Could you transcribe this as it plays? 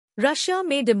Russia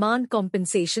may demand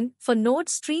compensation for Nord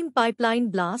Stream pipeline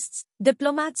blasts,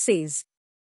 diplomat says.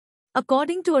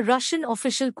 According to a Russian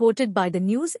official quoted by the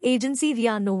news agency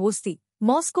RIA Novosti,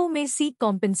 Moscow may seek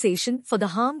compensation for the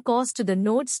harm caused to the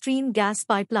Nord Stream gas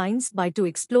pipelines by two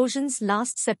explosions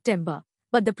last September,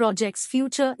 but the project's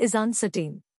future is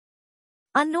uncertain.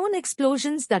 Unknown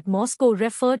explosions that Moscow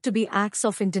referred to be acts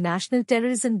of international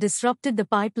terrorism disrupted the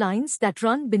pipelines that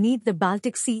run beneath the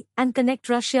Baltic Sea and connect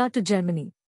Russia to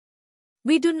Germany.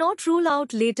 We do not rule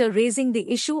out later raising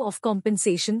the issue of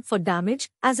compensation for damage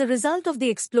as a result of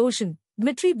the explosion,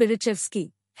 Dmitry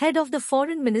Birichevsky, head of the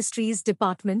Foreign Ministry's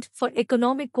Department for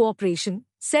Economic Cooperation,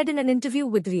 said in an interview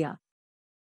with RIA.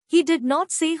 He did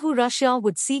not say who Russia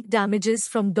would seek damages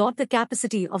from. The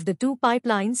capacity of the two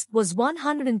pipelines was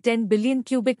 110 billion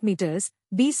cubic meters,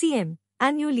 BCM,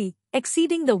 annually,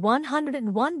 exceeding the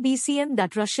 101 BCM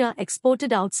that Russia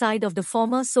exported outside of the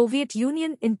former Soviet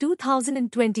Union in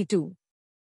 2022.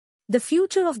 The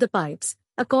future of the pipes,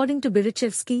 according to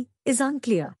Birichevsky, is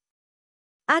unclear.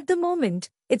 At the moment,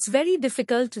 it's very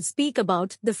difficult to speak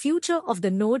about the future of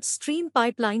the Nord Stream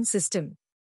pipeline system.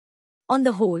 On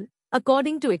the whole,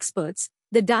 according to experts,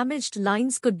 the damaged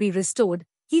lines could be restored,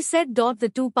 he said.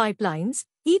 The two pipelines,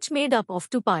 each made up of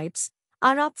two pipes,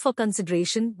 are up for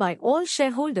consideration by all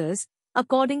shareholders,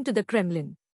 according to the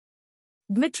Kremlin.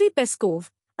 Dmitry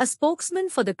Peskov, a spokesman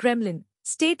for the Kremlin,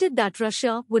 stated that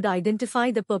Russia would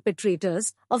identify the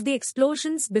perpetrators of the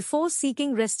explosions before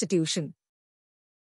seeking restitution.